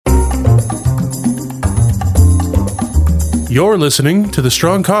You're listening to the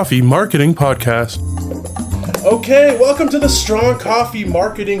Strong Coffee Marketing Podcast. Okay, welcome to the Strong Coffee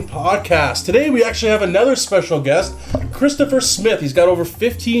Marketing Podcast. Today we actually have another special guest, Christopher Smith. He's got over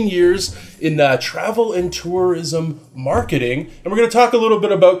 15 years in travel and tourism marketing, and we're going to talk a little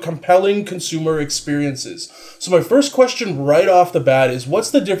bit about compelling consumer experiences. So my first question right off the bat is,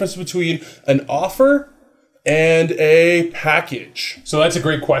 what's the difference between an offer and a package? So that's a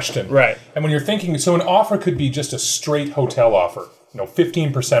great question. Right. And when you're thinking, so an offer could be just a straight hotel offer.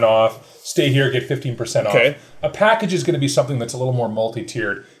 15% off, stay here, get 15% off. Okay. A package is going to be something that's a little more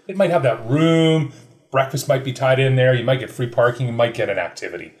multi-tiered. It might have that room, breakfast might be tied in there, you might get free parking, you might get an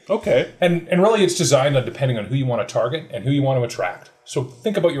activity. Okay. And really it's designed on depending on who you want to target and who you want to attract. So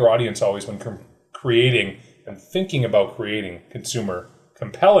think about your audience always when creating and thinking about creating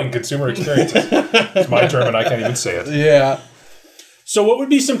compelling consumer experiences. It's my term and I can't even say it. Yeah. So what would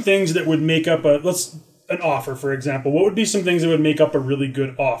be some things that would make up an offer, for example? What would be some things that would make up a really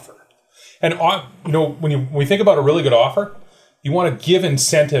good offer? And when we think about a really good offer, you want to give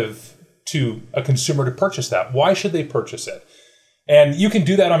incentive to a consumer to purchase that. Why should they purchase it? And you can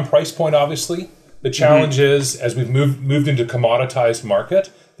do that on price point, obviously. The challenge is, as we've moved into commoditized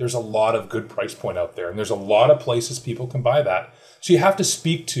market, there's a lot of good price point out there, and there's a lot of places people can buy that. So you have to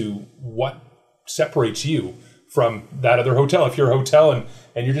speak to what separates you from that other hotel. If you're a hotel and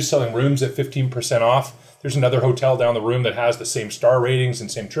you're just selling rooms at 15% off, there's another hotel down the room that has the same star ratings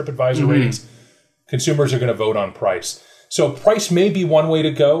and same TripAdvisor ratings. Consumers are going to vote on price. So price may be one way to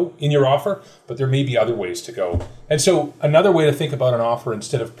go in your offer, but there may be other ways to go. And so another way to think about an offer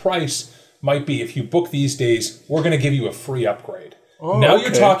instead of price might be, if you book these days, we're going to give you a free upgrade. You're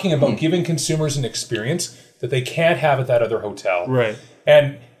talking about giving consumers an experience that they can't have at that other hotel. Right.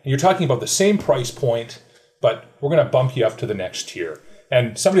 And you're talking about the same price point, but we're going to bump you up to the next tier.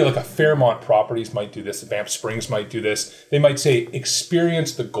 And somebody like a Fairmont Properties might do this. The Banff Springs might do this. They might say,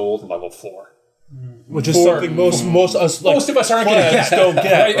 experience the gold level floor. Which is something most of us aren't going to get. Don't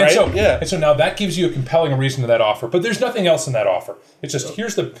get, right? And so now that gives you a compelling reason to that offer. But there's nothing else in that offer. It's just,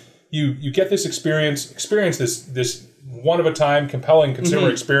 here's you get this experience this one-of-a-time compelling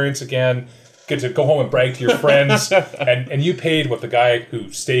consumer experience again. Get to go home and brag to your friends. and you paid what the guy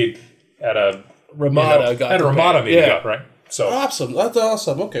who stayed at a Ramada got, right? So awesome. That's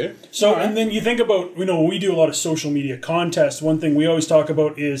awesome. Okay. So, and then you think about, we do a lot of social media contests. One thing we always talk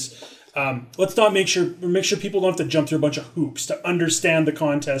about is, let's not make sure people don't have to jump through a bunch of hoops to understand the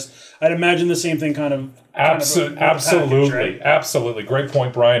contest. I'd imagine the same thing absolutely, package, right? Absolutely. Great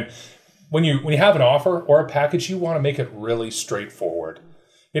point, Brian. When you have an offer or a package, you want to make it really straightforward.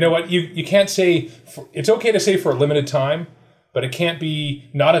 You know what? You can't say, it's okay to say for a limited time, but it can't be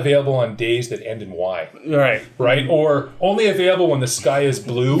not available on days that end in Y. Right? Or only available when the sky is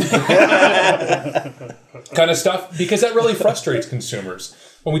blue. kind of stuff, because that really frustrates consumers.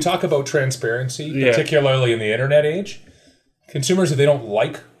 When we talk about transparency, particularly in the internet age, consumers, if they don't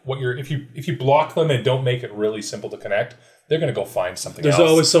like if you block them and don't make it really simple to connect, they're going to go find something else. There's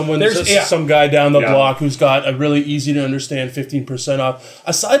always some guy down the block who's got a really easy to understand 15% off.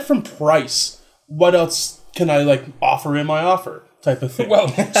 Aside from price, what else can I offer in my offer type of thing? Well,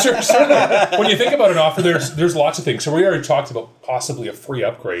 certainly. When you think about an offer, there's lots of things. So we already talked about possibly a free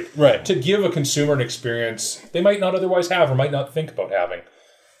upgrade. Right. To give a consumer an experience they might not otherwise have or might not think about having.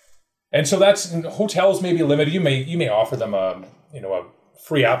 And so hotels may be limited. You may offer them a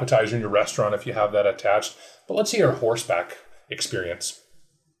free appetizer in your restaurant if you have that attached. But let's say your horseback experience.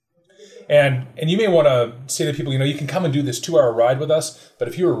 And you may want to say to people, you can come and do this 2-hour ride with us, but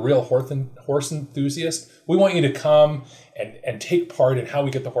if you're a real horse enthusiast, we want you to come and take part in how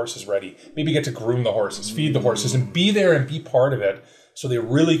we get the horses ready. Maybe get to groom the horses, feed the horses, and be there and be part of it so they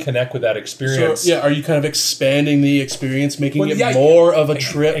really connect with that experience. So, are you kind of expanding the experience, making it more of a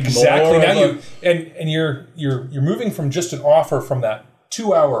trip? Exactly. You're moving from just an offer from that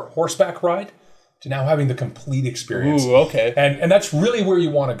 2-hour horseback ride to now having the complete experience. Ooh, okay. And that's really where you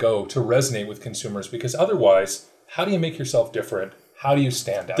want to go to resonate with consumers, because otherwise, how do you make yourself different? How do you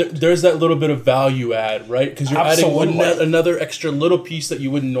stand out? There's that little bit of value add, right? Because you're adding another extra little piece that you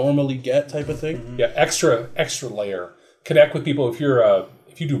wouldn't normally get type of thing. Mm-hmm. Yeah, extra layer. Connect with people. If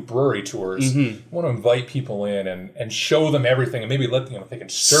you do brewery tours, you want to invite people in and show them everything, and maybe let them, they can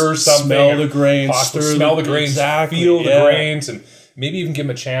stir something, smell the grains, smell the grains, feel the grains, and maybe even give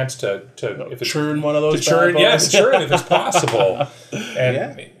them a chance to churn one of those. To churn if it's possible,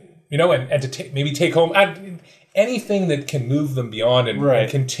 and and to maybe take home anything that can move them beyond and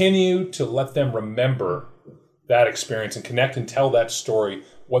continue to let them remember that experience and connect and tell that story,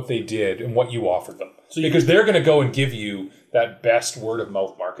 what they did and what you offered them. Because they're going to go and give you that best word of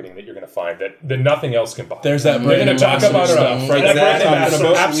mouth marketing that you're going to find that nothing else can buy. There's that They're going to talk about it on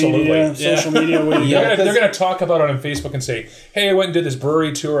Social media. They're going to talk about it on Facebook and say, "Hey, I went and did this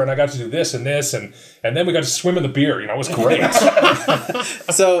brewery tour, and I got to do this and this, and then we got to swim in the beer. It was great."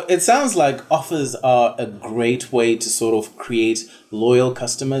 So it sounds like offers are a great way to sort of create loyal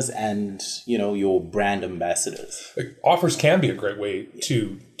customers and your brand ambassadors. Offers can be a great way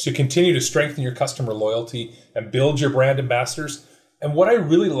to continue to strengthen your customer loyalty and build your brand ambassadors. And what I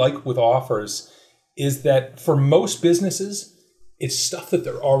really like with offers is that for most businesses, it's stuff that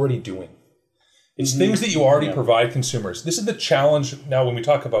they're already doing. It's things that you already provide consumers. This is the challenge now when we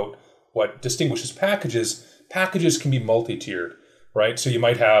talk about what distinguishes packages. Packages can be multi-tiered, right? So you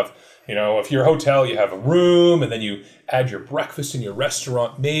might have, if you're a hotel, you have a room, and then you add your breakfast in your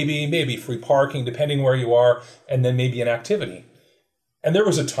restaurant, maybe free parking, depending where you are, and then maybe an activity. And there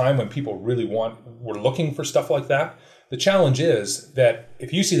was a time when people really were looking for stuff like that. The challenge is that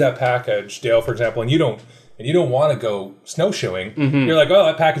if you see that package, Dale, for example, and you don't want to go snowshoeing, you're like, oh,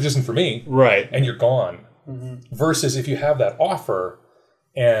 that package isn't for me. Right. And you're gone. Versus if you have that offer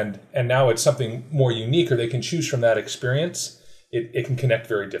and now it's something more unique or they can choose from that experience, it can connect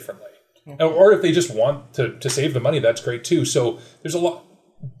very differently. Or if they just want to save the money, that's great too. So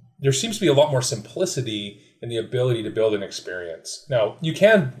there seems to be a lot more simplicity in the ability to build an experience. Now, you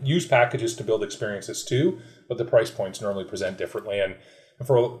can use packages to build experiences too, but the price points normally present differently. And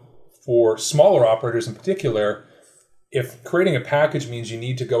for smaller operators in particular, if creating a package means you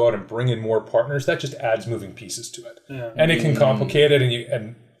need to go out and bring in more partners, that just adds moving pieces to it. Yeah. And it can complicate it.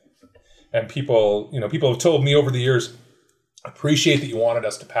 And people have told me over the years, appreciate that you wanted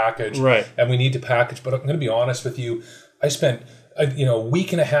us to package, right? And we need to package. But I'm going to be honest with you, I spent a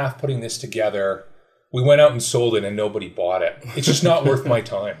week and a half putting this together. We went out and sold it, and nobody bought it. It's just not worth my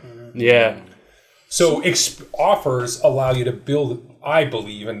time. Yeah. So offers allow you to build, I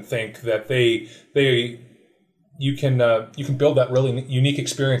believe, and think that you can build that really unique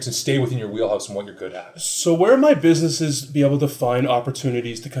experience and stay within your wheelhouse and what you're good at. So where might businesses be able to find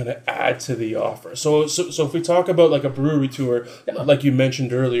opportunities to kind of add to the offer? So if we talk about like a brewery tour, like you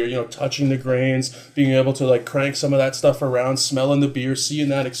mentioned earlier, touching the grains, being able to like crank some of that stuff around, smelling the beer, seeing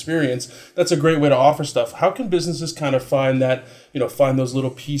that experience, that's a great way to offer stuff. How can businesses kind of find that, find those little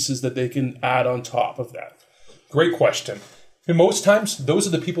pieces that they can add on top of that? Great question. And most times, those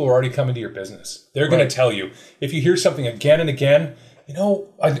are the people who are already coming to your business. They're going to tell you. If you hear something again and again,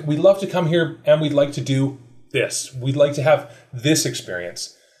 we'd love to come here and we'd like to do this. We'd like to have this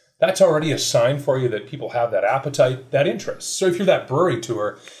experience. That's already a sign for you that people have that appetite, that interest. So if you're that brewery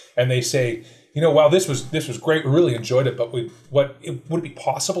tour and they say, wow, this was great. We really enjoyed it, but would it be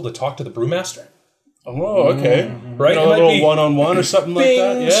possible to talk to the brewmaster? Oh, okay. Right? A little one-on-one or something like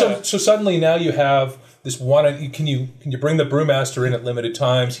that? Yeah. So suddenly now you have this one. Can you bring the brewmaster in at limited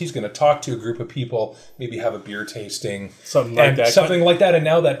times? He's going to talk to a group of people, maybe have a beer tasting. Something like that. And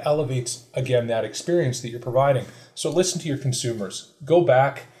now that elevates, again, that experience that you're providing. So listen to your consumers. Go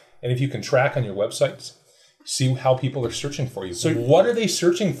back, and if you can track on your websites, see how people are searching for you. So what are they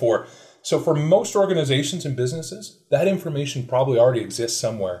searching for? So for most organizations and businesses, that information probably already exists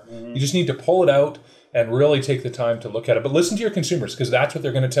somewhere. You just need to pull it out and really take the time to look at it. But listen to your consumers, because that's what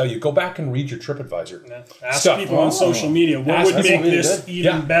they're going to tell you. Go back and read your TripAdvisor. Yeah. Ask people on social media, what would make this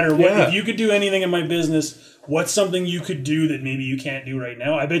even better? If you could do anything in my business, what's something you could do that maybe you can't do right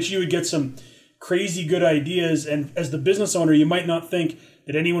now? I bet you would get some crazy good ideas. And as the business owner, you might not think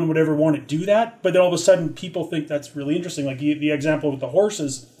that anyone would ever want to do that. But then all of a sudden, people think that's really interesting. Like the example with the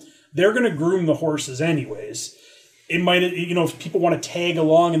horses, they're going to groom the horses anyways. It might, if people want to tag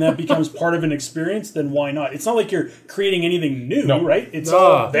along and that becomes part of an experience, then why not? It's not like you're creating anything new, right? It's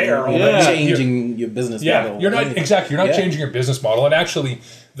all there. Changing your business model. You're not changing your business model. And actually,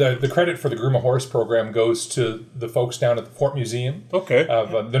 the credit for the Groom a Horse program goes to the folks down at the Fort Museum of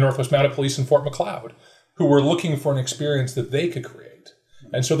the Northwest Mounted Police in Fort Macleod, who were looking for an experience that they could create.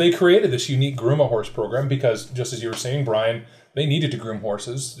 And so they created this unique Groom a Horse program because, just as you were saying, Brian, they needed to groom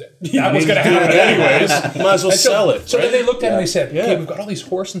horses. That was going to happen anyways. Might as well sell it. So then they looked at it and they said, okay, we've got all these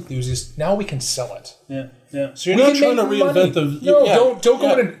horse enthusiasts. Now we can sell it. Yeah. So you're not trying to reinvent the... No, don't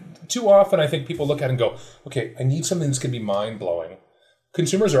go in. Too often, I think people look at it and go, okay, I need something that's going to be mind-blowing.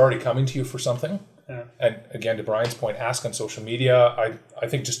 Consumers are already coming to you for something. Yeah. And again, to Brian's point, ask on social media. I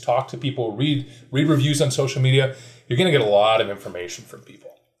think just talk to people, read reviews on social media. You're going to get a lot of information from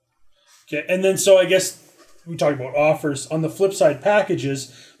people. Okay, and then so I guess... we talked about offers. On the flip side,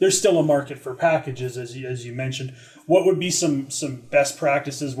 packages, there's still a market for packages, as you mentioned. What would be some best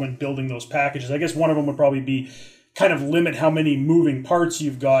practices when building those packages? I guess one of them would probably be kind of limit how many moving parts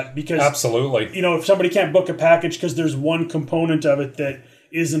you've got, because Absolutely. if somebody can't book a package because there's one component of it that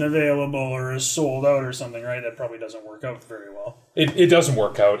isn't available or is sold out or something, right? That probably doesn't work out very well. It doesn't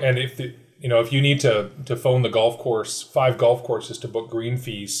work out. And if you need to phone the golf course, 5 golf courses to book green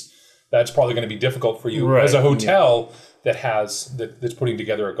fees, that's probably going to be difficult for you as a hotel that's putting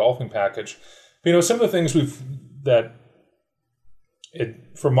together a golfing package. But, some of the things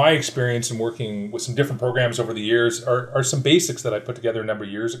from my experience in working with some different programs over the years are some basics that I put together a number of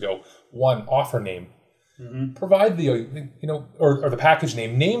years ago. One, offer name. Mm-hmm. Provide the, or the package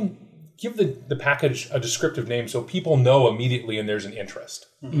name. Give the package a descriptive name so people know immediately and there's an interest.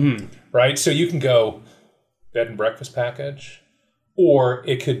 Mm-hmm. Right? So you can go bed and breakfast package, or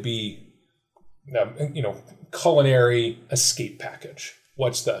it could be, culinary escape package.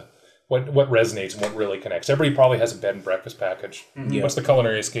 What resonates and what really connects? Everybody probably has a bed and breakfast package. Mm-hmm. What's the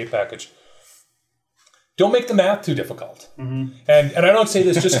culinary escape package? Don't make the math too difficult. Mm-hmm. And I don't say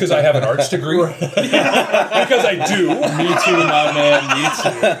this just because I have an arts degree, because I do. Me too, my man. Me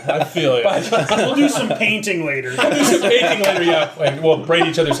too. I feel it. We'll do some painting later. Yeah. And we'll braid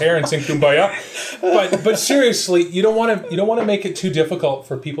each other's hair and sing Kumbaya. But seriously, you don't want to make it too difficult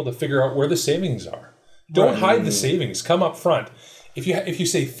for people to figure out where the savings are. Don't hide the savings. Come up front. If you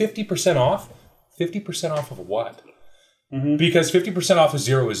say 50% off, 50% off of what? Mm-hmm. Because 50% off of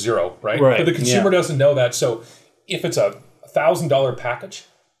zero is zero, right? But the consumer doesn't know that. So if it's a $1,000 package,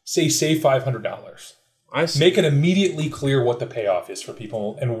 say save $500. I see. Make it immediately clear what the payoff is for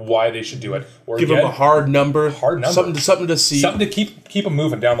people and why they should do it. Or give them a hard number. Something to see. Something to keep them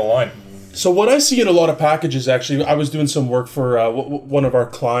moving down the line. So what I see in a lot of packages, actually, I was doing some work for one of our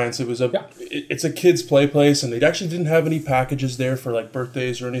clients. It was it's a kids' play place, and they actually didn't have any packages there for like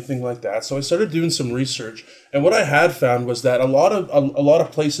birthdays or anything like that. So I started doing some research, and what I had found was that a lot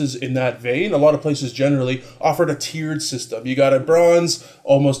of places in that vein, a lot of places generally offered a tiered system. You got a bronze,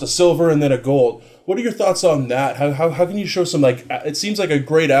 almost a silver, and then a gold. What are your thoughts on that? How can you show some, like, it seems like a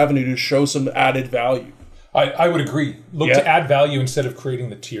great avenue to show some added value? I would agree. Look to add value instead of creating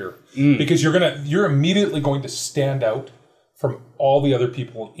the tier, because you're immediately going to stand out from all the other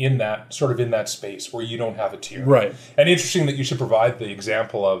people in that space where you don't have a tier. Right. And interesting that you should provide the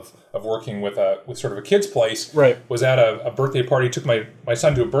example of working with sort of a kid's place. Right. Was at a birthday party. Took my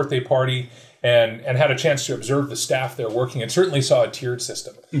son to a birthday party and had a chance to observe the staff there working, and certainly saw a tiered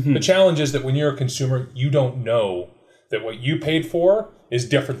system. Mm-hmm. The challenge is that when you're a consumer, you don't know that what you paid for is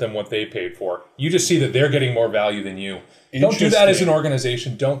different than what they paid for. You just see that they're getting more value than you. Don't do that as an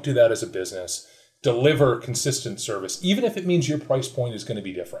organization. Don't do that as a business. Deliver consistent service, even if it means your price point is going to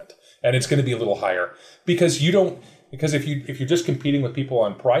be different and it's going to be a little higher. Because if you're just competing with people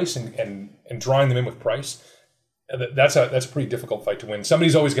on price and drawing them in with price, that's a pretty difficult fight to win.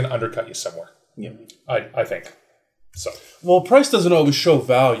 Somebody's always going to undercut you somewhere. Yeah, I think. So, well, price doesn't always show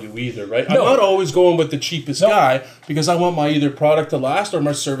value either, right? No. I'm not always going with the cheapest guy because I want my either product to last or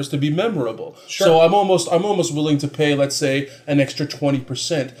my service to be memorable. Sure. So I'm almost willing to pay, let's say, an extra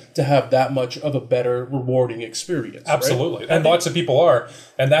 20% to have that much of a better, rewarding experience. Absolutely, right? And lots of people are,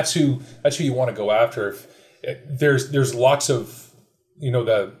 and that's who you want to go after. There's lots of,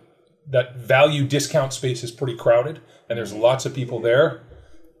 that value discount space is pretty crowded, and there's lots of people there.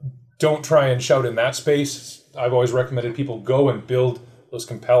 Don't try and shout in that space. I've always recommended people go and build those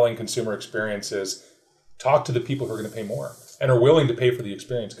compelling consumer experiences. Talk to the people who are going to pay more and are willing to pay for the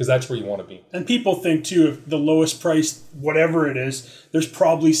experience, because that's where you want to be. And people think, too, if the lowest price, whatever it is, there's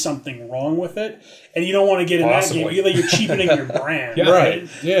probably something wrong with it. And you don't want to get in that game. You're cheapening your brand. Yeah. Right.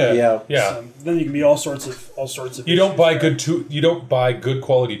 Yeah. So then you can be all sorts of You don't buy good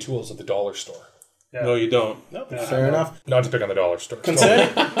quality tools at the dollar store. Yeah. No, you don't. No, fair enough. Not to pick on the dollar store.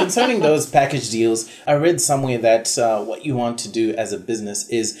 Concerning those package deals, I read somewhere that what you want to do as a business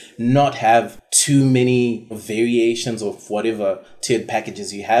is not have too many variations of whatever tiered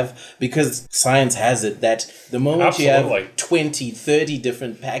packages you have, because science has it that the moment you have 20, 30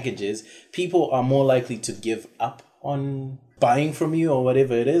 different packages, people are more likely to give up on buying from you or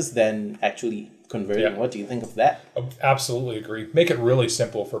whatever it is than actually converting. Yeah. What do you think of that? Absolutely agree. Make it really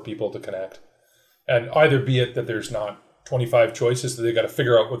simple for people to connect. And either be it that there's not 25 choices that they got to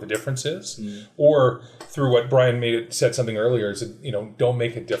figure out what the difference is, or through what Brian said something earlier is that, don't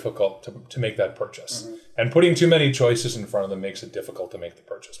make it difficult to make that purchase. Mm-hmm. And putting too many choices in front of them makes it difficult to make the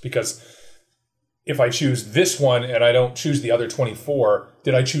purchase, because if I choose this one and I don't choose the other 24,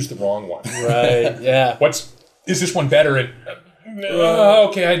 did I choose the wrong one? Right. Yeah. Is this one better?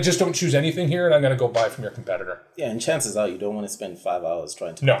 Okay, I just don't choose anything here, and I'm going to go buy from your competitor. Yeah, and chances are you don't want to spend 5 hours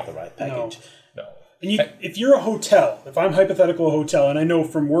trying to pick the right package. No. And if you're a hotel, if I'm hypothetical a hotel, and I know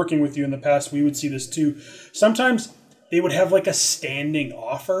from working with you in the past, we would see this too. Sometimes they would have like a standing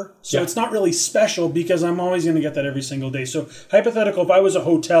offer. So it's not really special because I'm always going to get that every single day. So hypothetical, if I was a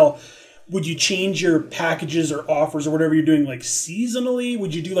hotel, would you change your packages or offers or whatever you're doing like seasonally?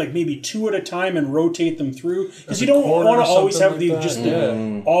 Would you do like maybe 2 at a time and rotate them through? Because you don't want to always have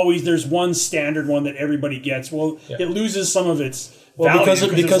always there's one standard one that everybody gets. Well, it loses some of its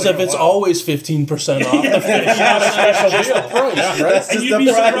value because if it's always 15% off, and you'd be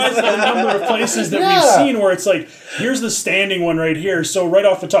surprised at the number of places that we've seen where it's like, here's the standing one right here. So right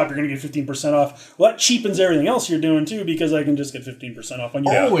off the top, you're going to get 15% off. Well, that cheapens everything else you're doing too, because I can just get 15% off on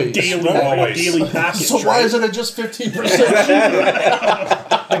your daily package. So why isn't it just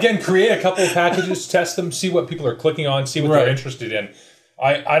 15%? Again, create a couple of packages, test them, see what people are clicking on, see what they're interested in.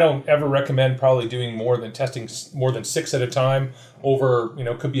 I don't ever recommend probably doing testing more than 6 at a time over,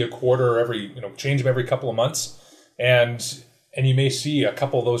 could be a quarter or change them every couple of months. And you may see a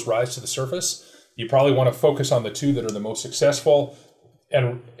couple of those rise to the surface. You probably want to focus on the 2 that are the most successful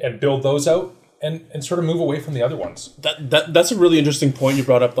and build those out and sort of move away from the other ones. That's a really interesting point you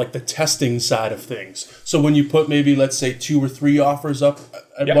brought up, like the testing side of things. So when you put maybe, let's say, 2 or 3 offers up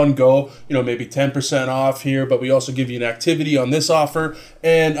at one go, maybe 10% off here, but we also give you an activity on this offer,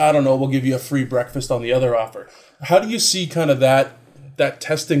 and I don't know, we'll give you a free breakfast on the other offer. How do you see kind of that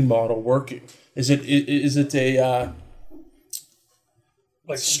testing model working? Is it a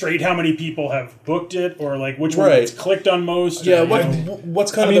like straight how many people have booked it, or like which one gets clicked on most? Yeah,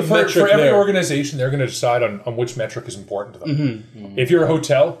 what's kind of the metric for every there? organization, they're going to decide on which metric is important to them. Mm-hmm. If you're a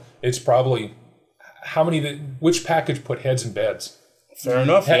hotel, it's probably which package put heads in beds. Fair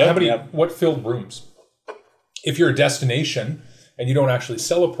enough. What filled rooms? If you're a destination and you don't actually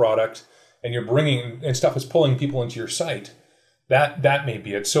sell a product and you're bringing and stuff is pulling people into your site, that may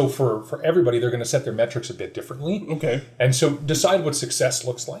be it. So for everybody, they're going to set their metrics a bit differently. Okay. And so decide what success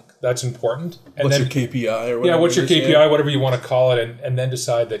looks like. That's important. And what's your KPI or whatever? Yeah, what's your KPI, whatever you want to call it, and then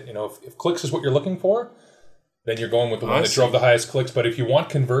decide that if clicks is what you're looking for, then you're going with the one that drove the highest clicks. But if you want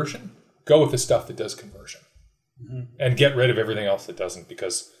conversion, go with the stuff that does conversion. And get rid of everything else that doesn't,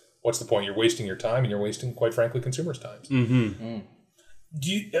 because what's the point? You're wasting your time, and you're wasting, quite frankly, consumers' time.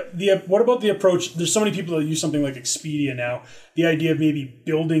 What about the approach? There's so many people that use something like Expedia now. The idea of maybe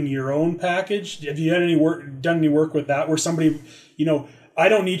building your own package. Have you done any work with that, where somebody, I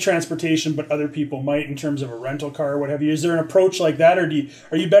don't need transportation, but other people might in terms of a rental car or what have you? Is there an approach like that, or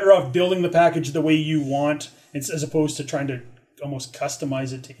are you better off building the package the way you want, as opposed to trying to almost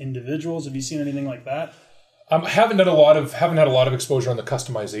customize it to individuals? Have you seen anything like that? Haven't had a lot of exposure on the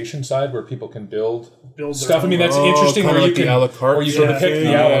customization side where people can build stuff. I mean, that's interesting. Where you can, a la carte, or you can pick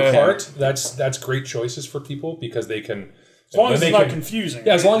the a la carte. That's great choices for people because they can. As long as it's not confusing.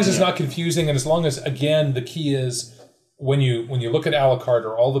 Yeah, as long as it's not confusing, and as long as, again, the key is when you look at a la carte,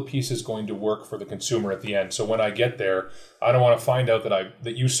 are all the pieces going to work for the consumer at the end? So when I get there, I don't want to find out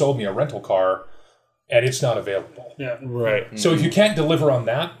that you sold me a rental car and it's not available. Yeah. Right. So if you can't deliver on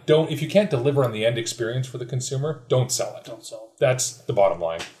that, if you can't deliver on the end experience for the consumer, don't sell it. That's the bottom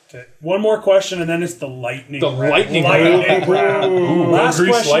line. Okay. One more question, and then it's the lightning round. Lightning round. Last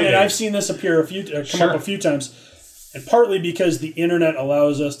question, and I've seen this come up a few times, and partly because the internet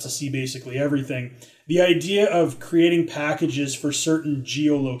allows us to see basically everything. The idea of creating packages for certain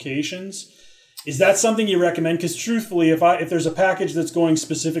geolocations. Is that something you recommend? Because truthfully, if there's a package that's going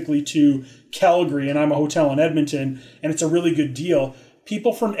specifically to Calgary and I'm a hotel in Edmonton and it's a really good deal,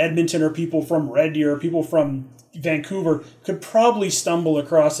 people from Edmonton or people from Red Deer or people from Vancouver could probably stumble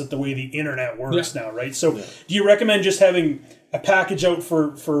across it the way the internet works now, right? So do you recommend just having a package out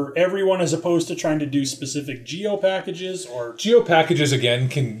for everyone as opposed to trying to do specific geo packages? Or geo packages, again,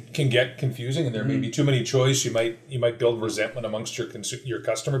 can get confusing, and there may be too many choice. You might build resentment amongst your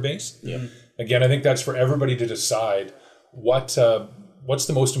customer base. Yeah. Again, I think that's for everybody to decide what's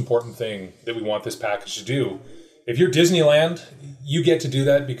the most important thing that we want this package to do. If you're Disneyland, you get to do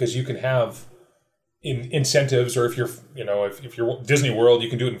that because you can have incentives, or if you're Disney World, you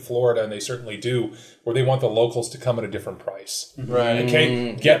can do it in Florida, and they certainly do, where they want the locals to come at a different price. Right.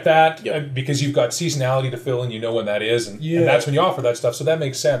 Okay, get that because you've got seasonality to fill, and you know when that is, and that's when you offer that stuff. So that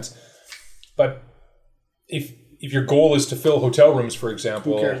makes sense. But if your goal is to fill hotel rooms, for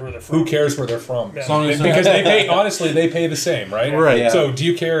example, who cares where they're from? Yeah. Because they pay the same, right? Right. Yeah. So do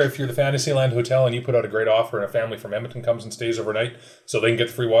you care if you're the Fantasyland Hotel and you put out a great offer and a family from Edmonton comes and stays overnight so they can get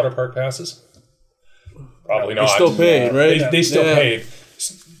the free water park passes? Probably not. They still paid, right? They still paid.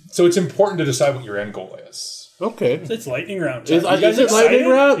 So it's important to decide what your end goal is. Okay. It's lightning round. Is it lightning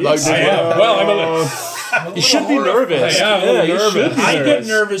round? I am. Well, I'm a You should be nervous. Yeah, you should nervous. be I get nervous.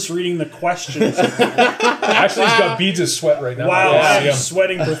 nervous reading the questions. Actually, he's got beads of sweat right now. Wow, Yeah. I'm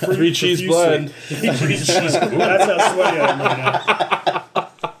sweating for Three cheese blend. Three cheese. Ooh, that's how sweaty I am right now.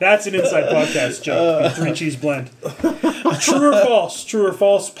 That's an inside podcast joke. The 3 cheese blend. True or false? True or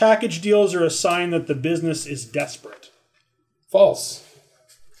false? Package deals are a sign that the business is desperate. False.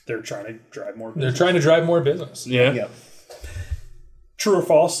 They're trying to drive more They're business. trying to drive more business. Yeah. Yeah. True or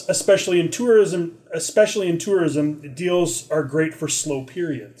false? Especially in tourism, deals are great for slow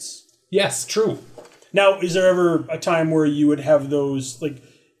periods. Yes, true. Now, is there ever a time where you would have those, like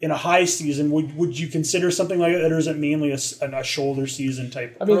in a high season? Would you consider something like that, or is it mainly a shoulder season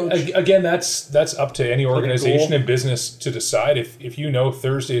type I mean, approach? again, that's up to any organization goal? and business to decide. If you know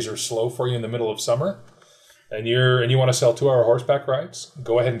Thursdays are slow for you in the middle of summer, and you want to sell 2-hour horseback rides,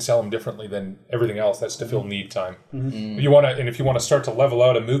 go ahead and sell them differently than everything else. That's to fill need time. Mm-hmm. If you want to start to level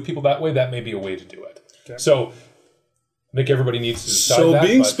out and move people that way, that may be a way to do it. Okay. So I think everybody needs to decide So that.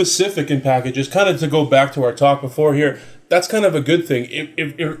 being but specific in packages, kind of to go back to our talk before here, that's kind of a good thing.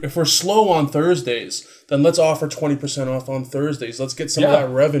 If we're slow on Thursdays, then let's offer 20% off on Thursdays. Let's get some of Yeah. that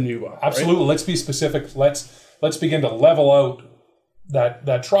revenue up. absolutely, let's be specific. Let's begin to level out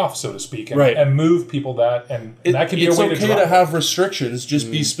that trough, so to speak, and, Right. and move people and that can be It's a way to okay drive. to have restrictions. Just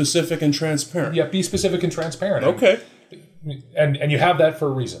be specific and transparent. Yeah, be specific and transparent. Okay. And you have that for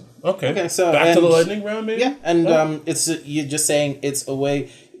a reason. Okay. Okay, so back to the and- lightning round, maybe. Yeah, and it's you're just saying it's a way.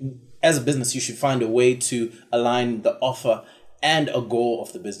 As a business, you should find a way to align the offer and a goal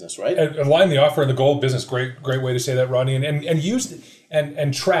of the business, right? Align the offer and the goal of business. Great way to say that, Rodney. And use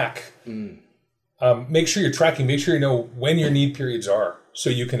and track. Make sure you're tracking. Make sure you know when your need periods are, so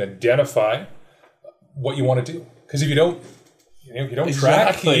you can identify what you want to do. Because if you don't track,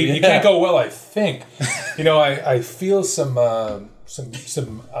 Exactly, you yeah. can't go. Well, I think, I feel some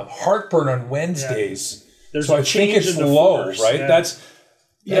heartburn on Wednesdays. There's so a I think change it's in the low, force, right? yeah. That's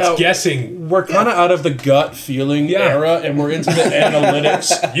Yeah. guessing. We're kind of out of the gut feeling Yeah. era, and we're into the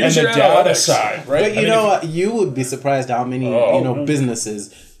analytics Use and your the data analytics. side, right? But you know what? You would be surprised how many Oh.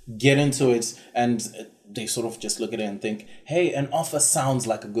 businesses get into it and they sort of just look at it and think, "Hey, an offer sounds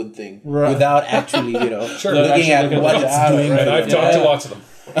like a good thing," Right. without actually, Sure. looking Actually at looking at what the it's data, doing. right? And I've talked to lots of them.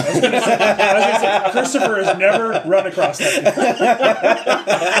 I was gonna say, Christopher has never run across that.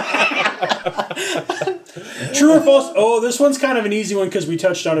 True or false? Oh, this one's kind of an easy one because we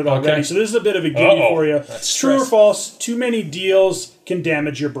touched on it already. Okay. So this is a bit of a gimme Uh-oh. for you. That's True or stress. false? Too many deals can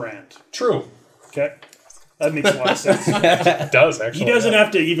damage your brand. True. Okay, that makes a lot of sense. It does actually. He doesn't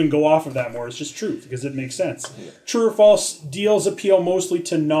have to even go off of that more. It's just truth because it makes sense. True or false? Deals appeal mostly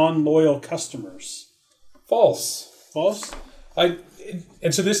to non-loyal customers. False. False?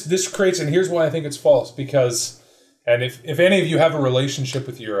 And so this creates, and here's why I think it's false, because, and if any of you have a relationship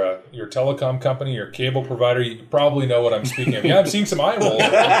with your telecom company, your cable provider, you probably know what I'm speaking of. Yeah, I'm seeing some eye rolls.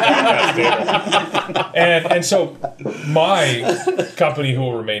 and so my company, who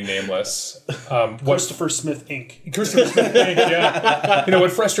will remain nameless, Christopher Smith Inc. Christopher Smith, yeah.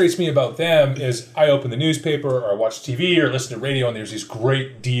 What frustrates me about them is I open the newspaper or I watch TV or listen to radio and there's these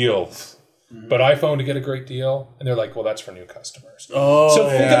great deals. But I phone to get a great deal, and they're like, well, that's for new customers. Oh, So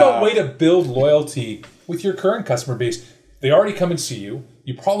think about a way to build loyalty with your current customer base. They already come and see you.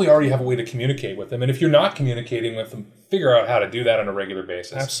 You probably already have a way to communicate with them. And if you're not communicating with them, figure out how to do that on a regular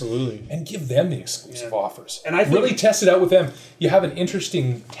basis. Absolutely. And give them the exclusive offers. And I think- really test it out with them. You have an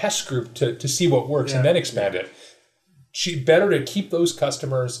interesting test group to see what works and then expand it. Better to keep those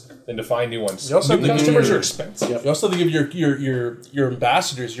customers than to find new ones. You also New have to customers give- are expensive. You also have to give your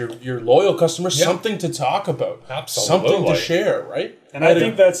ambassadors, your loyal customers, Yeah. something to talk about, Absolutely. something to share, right? And I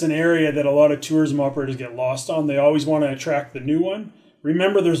think that's an area that a lot of tourism operators get lost on. They always want to attract the new one.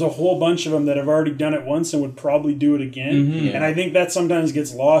 Remember, there's a whole bunch of them that have already done it once and would probably do it again. And I think that sometimes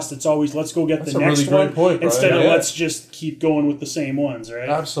gets lost. It's always, let's go get That's the a really next great one point, Brian. instead of Yeah. let's just keep going with the same ones, right?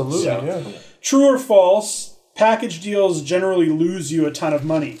 Absolutely, So- yeah. True or false? Package deals generally lose you a ton of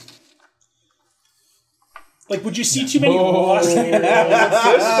money. Like, would you see too many lost deals?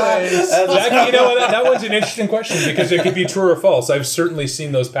 That one's an interesting question because it could be true or false. I've certainly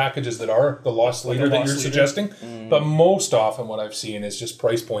seen those packages that are the loss leader that loss you're leader. suggesting, but most often what I've seen is just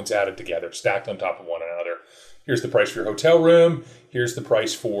price points added together, stacked on top of one another. Here's the price for your hotel room, here's the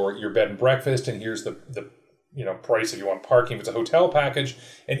price for your bed and breakfast, and here's the price if you want parking if it's a hotel package.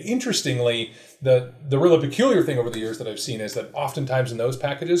 And interestingly, the really peculiar thing over the years that I've seen is that oftentimes in those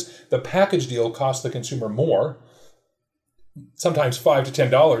packages, the package deal costs the consumer more, sometimes $5 to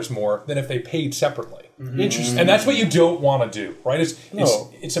 $10 more than if they paid separately. Interesting. And that's what you don't want to do, right?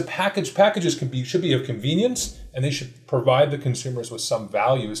 It's a package. Packages should be of convenience, and they should provide the consumers with some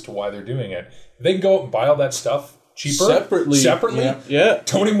value as to why they're doing it. If they can go out and buy all that stuff cheaper, separately, yeah.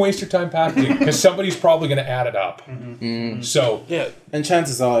 don't even waste your time packaging, because somebody's probably going to add it up. So, And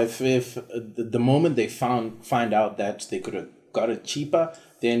chances are, if the moment they find out that they could have got it cheaper,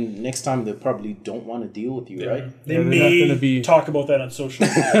 then next time they probably don't want to deal with you, right? They may talk about that on social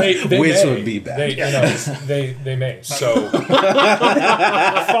media. they Which may. would be bad. They may. So,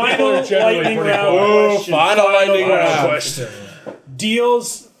 Final lightning round question. Final lightning round. question.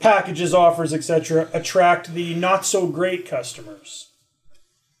 Deals, packages, offers, etc. attract the not so great customers.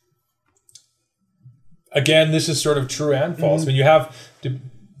 Again, this is sort of true and false. I mean, you have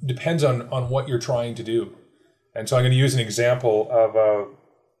depends on what you're trying to do, and so I'm going to use an example of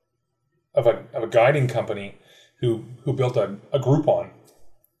a guiding company who built a Groupon,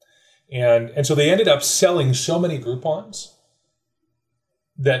 and so they ended up selling so many Groupons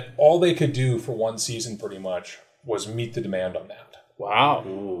that all they could do for one season pretty much was meet the demand on that.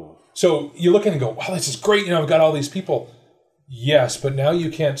 Wow. So you look at it and go, wow, this is great. I've got all these people. Yes, but now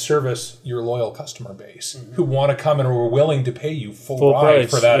you can't service your loyal customer base who want to come and are willing to pay you full ride price.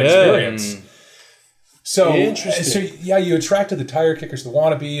 for that experience. So you attracted the tire kickers, the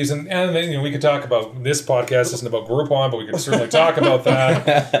wannabes, and then we could talk about, this podcast isn't about Groupon, but we could certainly talk about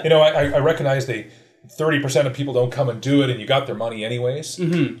that. I recognize 30% of people don't come and do it, and you got their money anyways.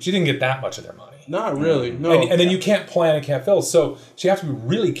 But you didn't get that much of their money. Not really. No. And then you can't plan and can't fill. So you have to be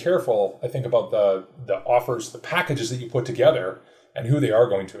really careful, I think, about the offers, the packages that you put together and who they are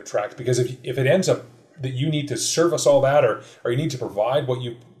going to attract. Because if it ends up that you need to service all that or you need to provide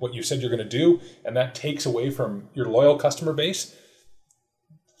what you said you're going to do, and that takes away from your loyal customer base,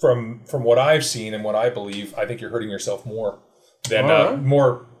 from what I've seen and what I believe, I think you're hurting yourself more than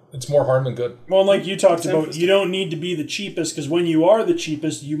more. It's more harm than good. Well, like you talked about, you don't need to be the cheapest, because when you are the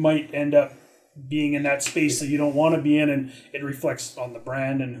cheapest, you might end up being in that space that you don't want to be in, and it reflects on the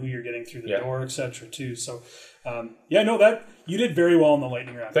brand and who you're getting through the door, etc. too. So, that you did very well in the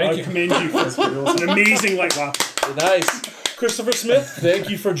lightning round. Thank you. I commend you for an amazing wow. Nice. Christopher Smith, thank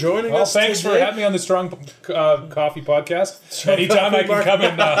you for joining us. Thanks today. for having me on the Strong Coffee Podcast. Anytime I can come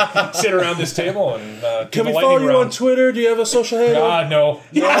and sit around this table and Can we follow you on Twitter? Do you have a social handle? No.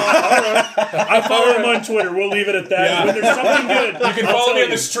 I follow him on Twitter. We'll leave it at that. Yeah. When there's something good, You can follow me on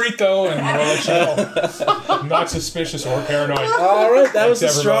the street, though, and we'll let you know. I'm not suspicious or paranoid. All right, that was the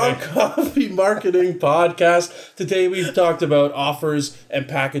Strong everybody. Coffee Marketing Podcast. Today we've talked about offers and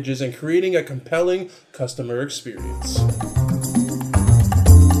packages and creating a compelling customer experience.